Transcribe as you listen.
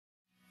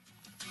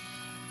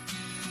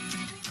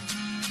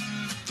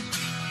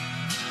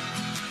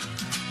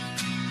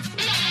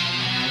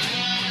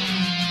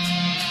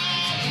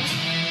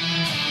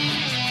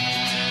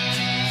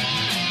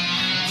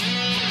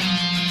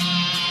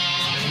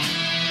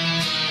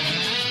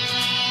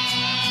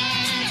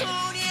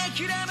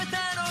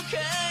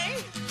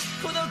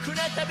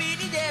旅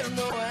に出る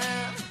のは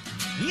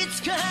い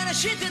つか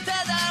話してた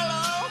だ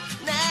ろう。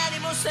何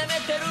も責め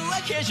てる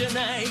わけじゃ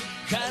ない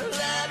絡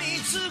み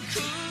つ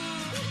く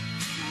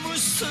無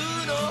数の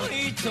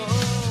糸く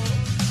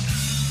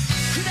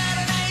だ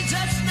らない雑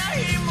な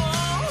日も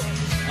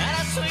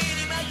争い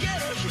に負け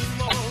る日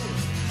も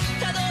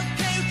たどって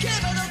ゆけ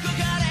ばどこ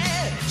かで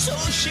そう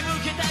仕向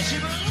けた自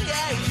分が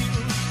いる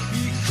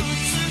いく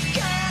つ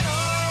かの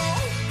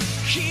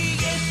悲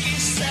劇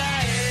さ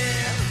え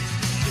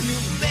夢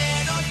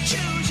の忠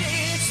実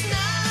な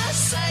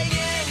再現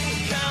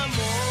かも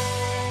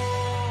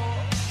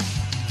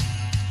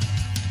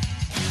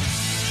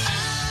あ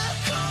あ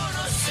この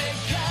世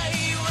界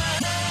は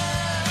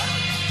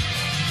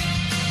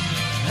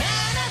あ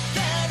なた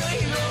の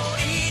色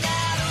にな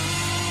る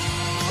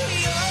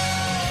よ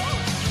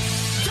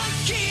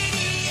時に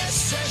優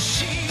し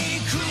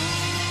く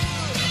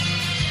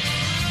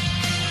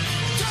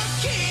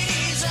時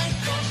に残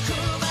酷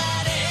ま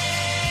で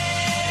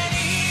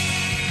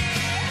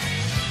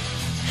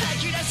吐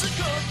き出す言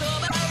葉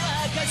は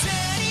風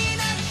に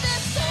なって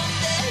飛ん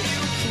でゆ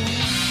く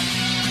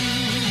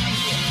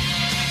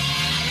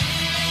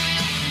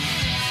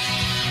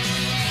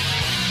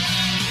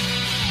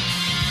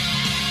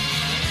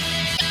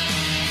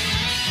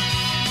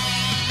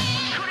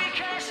繰り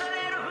返さ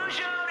れる不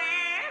条理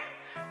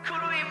狂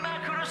いま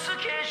くるス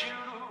ケジュ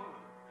ール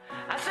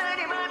汗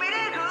にまみ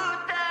れぐ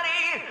った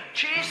り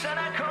小さ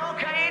な後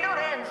悔の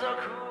連続ど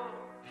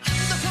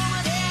こ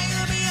まで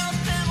歩み寄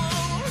っても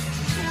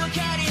分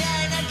かり合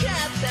えなか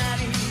った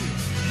り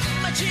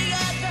間違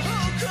った方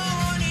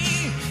向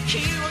に気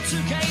を使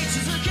い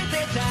続け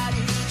てたり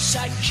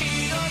先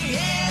の見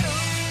える